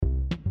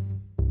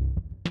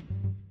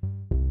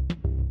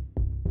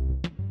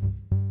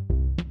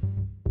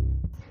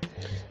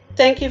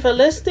Thank you for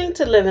listening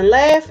to Live and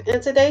Laugh,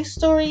 and today's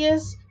story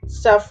is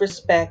self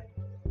respect.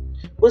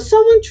 When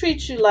someone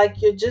treats you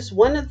like you're just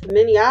one of the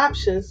many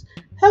options,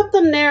 help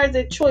them narrow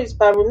their choice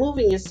by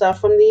removing yourself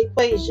from the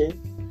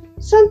equation.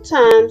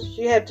 Sometimes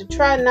you have to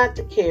try not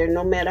to care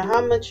no matter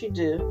how much you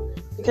do,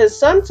 because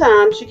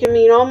sometimes you can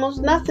mean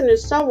almost nothing to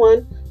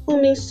someone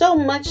who means so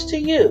much to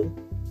you.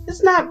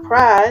 It's not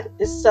pride,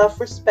 it's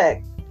self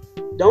respect.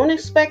 Don't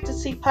expect to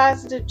see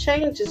positive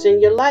changes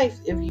in your life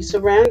if you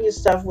surround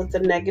yourself with the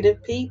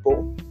negative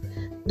people.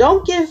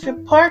 Don't give your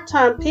part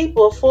time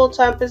people a full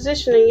time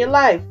position in your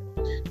life.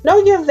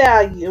 Know your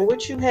value and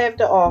what you have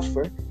to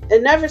offer,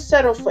 and never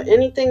settle for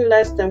anything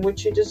less than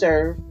what you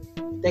deserve.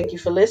 Thank you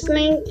for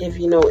listening. If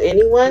you know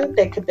anyone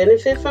that could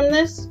benefit from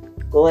this,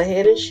 go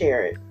ahead and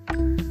share it.